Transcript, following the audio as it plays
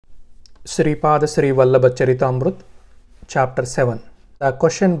Sripada Srivallabha Charitamrut, Chapter 7. The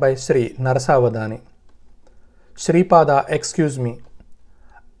question by Sri Narasavadani. Sripada, excuse me.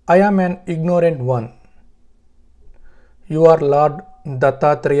 I am an ignorant one. You are Lord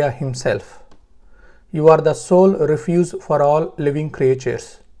Dattatreya himself. You are the sole refuge for all living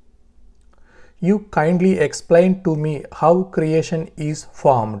creatures. You kindly explain to me how creation is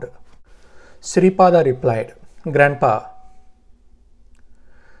formed. Sripada replied, Grandpa,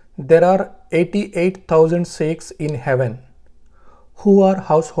 there are 88,000 Sikhs in heaven who are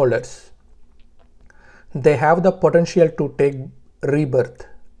householders. They have the potential to take rebirth.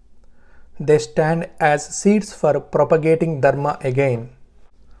 They stand as seeds for propagating Dharma again.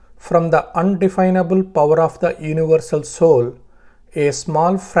 From the undefinable power of the universal soul, a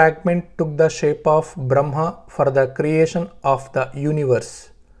small fragment took the shape of Brahma for the creation of the universe.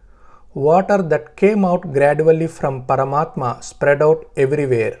 Water that came out gradually from Paramatma spread out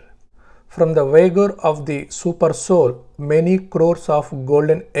everywhere. From the vigor of the super soul, many crores of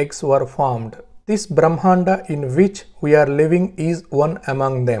golden eggs were formed. This Brahmanda in which we are living is one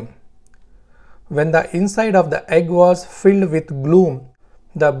among them. When the inside of the egg was filled with gloom,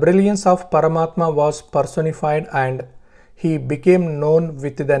 the brilliance of Paramatma was personified and he became known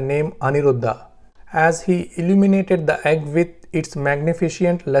with the name Aniruddha. As he illuminated the egg with its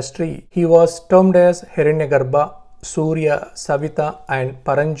magnificent lustre, he was termed as Hiranyagarbha, Surya, Savita and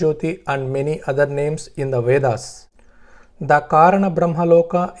Paranjyoti and many other names in the Vedas. The Karana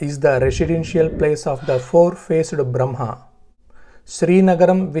Brahmaloka is the residential place of the four-faced Brahma.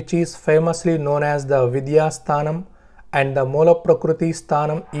 Srinagaram, which is famously known as the Vidya Sthanam, and the Mola Prakriti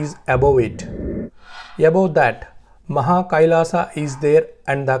Sthanam is above it. Above that, Maha Kailasa is there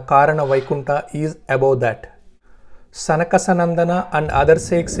and the Karana Vaikunta is above that. Sanakasanandana and other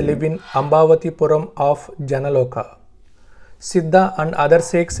Sikhs live in Ambavatipuram of Janaloka. Siddha and other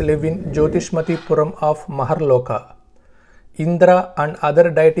Sikhs live in Jyotishmatipuram of Maharloka. Indra and other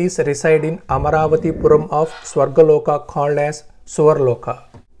deities reside in Amaravatipuram of Swargaloka called as Suvarloka.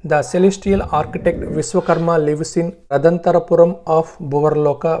 The celestial architect Vishwakarma lives in Radantarapuram of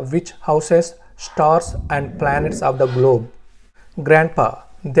Bhuvarloka, which houses stars and planets of the globe. Grandpa,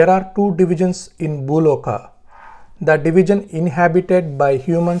 there are two divisions in Bhuloka. The division inhabited by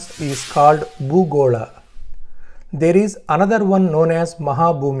humans is called Bhugola. There is another one known as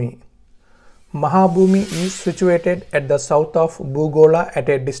Mahabhumi. Mahabhumi is situated at the south of Bhugola at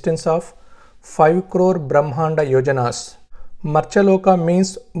a distance of 5 crore Brahmanda Yojanas. Marchaloka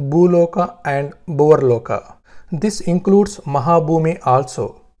means Bhuloka and Bhuvarloka. This includes Mahabhumi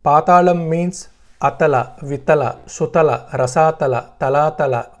also. Patalam means Atala, Vitala, Sutala, Rasatala,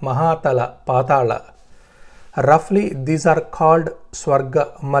 Talatala, Mahatala, Patala. Roughly, these are called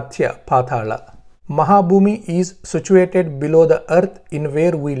Swarga, Mathya, Pathala. Mahabhumi is situated below the earth in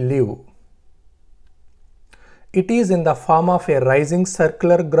where we live. It is in the form of a rising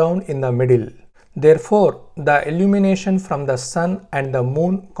circular ground in the middle. Therefore, the illumination from the sun and the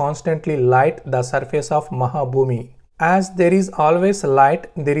moon constantly light the surface of Mahabhumi. As there is always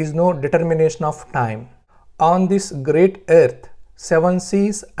light, there is no determination of time. On this great earth, 7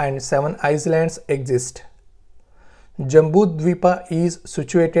 seas and 7 islands exist. Jambudvipa is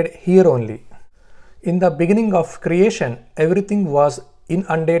situated here only. In the beginning of creation, everything was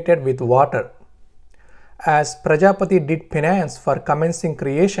inundated with water. As Prajapati did penance for commencing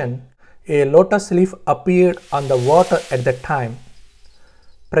creation, a lotus leaf appeared on the water at that time.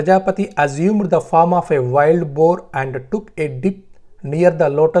 Prajapati assumed the form of a wild boar and took a dip near the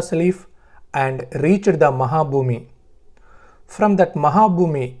lotus leaf and reached the Mahabhumi. From that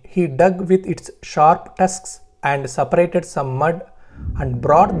Mahabhumi, he dug with its sharp tusks and separated some mud and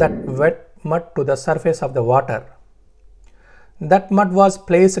brought that wet mud to the surface of the water. That mud was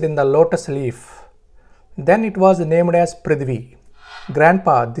placed in the lotus leaf. Then it was named as Prithvi.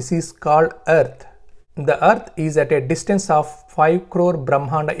 Grandpa, this is called earth. The earth is at a distance of 5 crore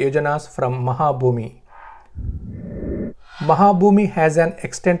Brahmanda Yojanas from Mahabhumi. Mahabhumi has an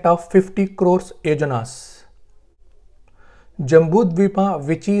extent of 50 crores Yojanas. Jambudvipa,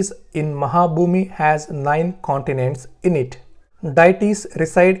 which is in Mahabhumi, has 9 continents in it. Deities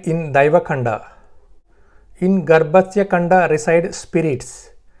reside in Daivakanda. In Garbhasya Kanda reside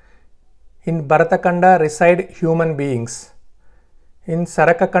spirits. In Bharatakanda reside human beings. In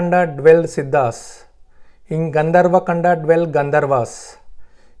Sarakakanda dwell Siddhas. In Gandharvakanda dwell Gandharvas.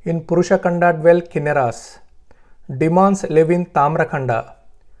 In Purushakanda dwell Kinnaras. Demons live in Tamrakanda.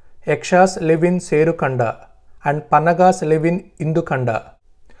 Yakshas live in Serukanda. And Panagas live in Indukanda.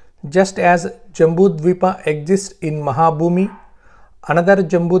 Just as Jambudvipa exists in Mahabhumi, another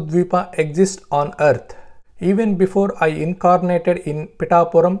Jambudvipa exists on earth. Even before I incarnated in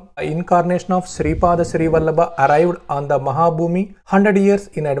Pittapuram, the incarnation of Sripada Srivallabha arrived on the Mahabhumi 100 years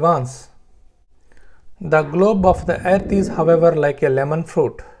in advance. The globe of the earth is, however, like a lemon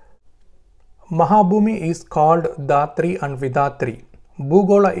fruit. Mahabhumi is called Dhatri and Vidatri.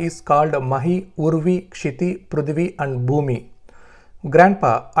 Bhugola is called Mahi, Urvi, Kshiti, Prithvi and Bhumi.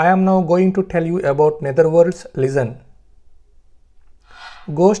 Grandpa, I am now going to tell you about netherworlds. Listen.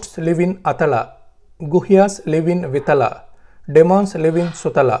 Ghosts live in Atala. Guhyas live in Vitala, demons live in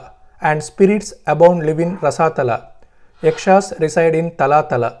Sutala, and spirits abound live in Rasatala. Yakshas reside in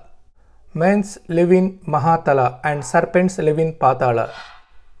Talatala. Mens live in Mahatala, and serpents live in Patala.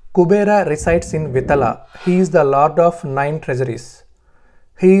 Kubera resides in Vitala. He is the lord of 9 treasuries.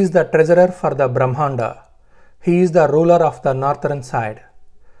 He is the treasurer for the Brahmanda. He is the ruler of the northern side.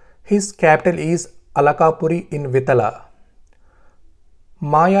 His capital is Alakapuri in Vitala.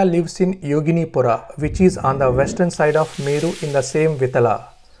 Maya lives in Yoginipura, which is on the western side of Meru in the same Vitala.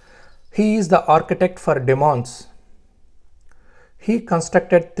 He is the architect for demons. He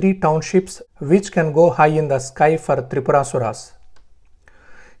constructed 3 townships which can go high in the sky for Tripurasuras.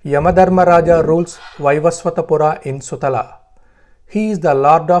 Yamadharma Raja rules Vaivasvatapura in Sutala. He is the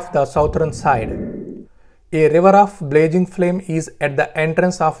lord of the southern side. A river of blazing flame is at the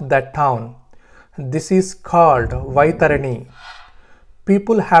entrance of that town. This is called Vaitarani.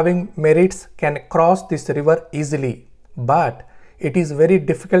 People having merits can cross this river easily, but it is very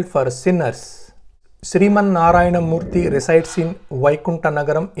difficult for sinners. Sriman Narayana Murthy resides in Vaikuntha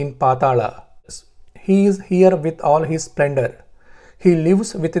Nagaram in Patala. He is here with all his splendor. He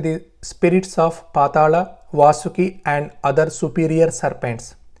lives with the spirits of Patala, Vasuki and other superior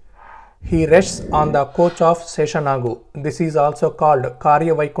serpents. He rests on the coach of Seshanagu. This is also called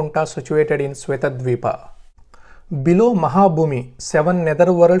Karya Vaikuntha, situated in Svetadvipa. Below Mahabhumi, 7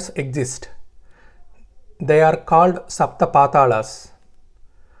 netherworlds exist. They are called Saptapatalas.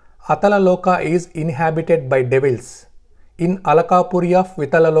 Atalaloka is inhabited by devils. In Alakapuri of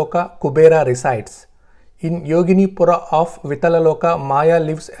Vitalaloka, Kubera resides. In Yoginipura of Vitalaloka, Maya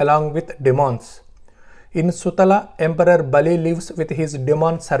lives along with demons. In Sutala, Emperor Bali lives with his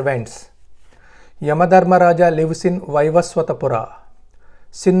demon servants. Yamadharma Raja lives in Vaivasvatapura.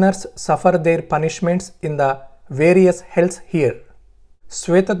 Sinners suffer their punishments in the various hells here.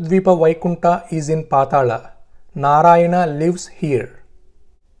 Svetadvipa Vaikuntha is in Patala. Narayana lives here.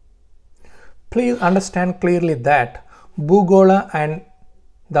 Please understand clearly that Bhugola and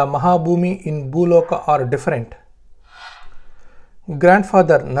the Mahabhumi in Bhuloka are different.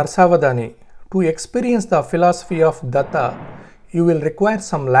 Grandfather Narsavadani, to experience the philosophy of Datta, you will require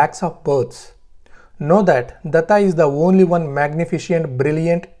some lakhs of births. Know that Datta is the only one magnificent,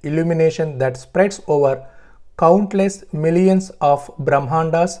 brilliant illumination that spreads over countless millions of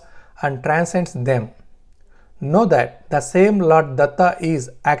Brahmandas and transcends them. Know that the same Lord Datta is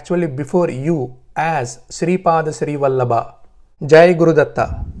actually before you as Sripada Srivallabha. Jai Guru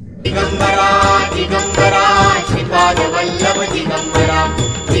Datta. Digambara, Digambara, Sripada Vallabha Digambara.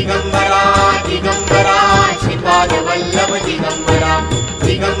 Digambara, Digambara, Sripada Vallabha Digambara.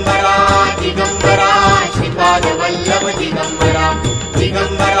 Digambara, Digambara, Sripada Vallabha Digambara.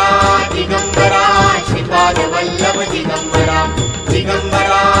 Digambara, Digambara, Sripada Vallabha Digambara.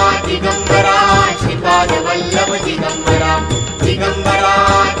 Digambara, Digambara, Sripada Vallabha Digambara. Digambara,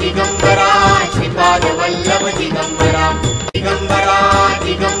 Digambara, Sripada Vallabha Digambara. Digambara,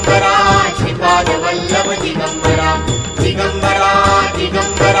 Digambara, Sripada Vallabha Digambara. Digambara,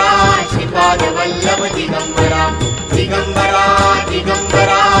 Digambara, Sripada Vallabha Digambara. Digambara, Digambara.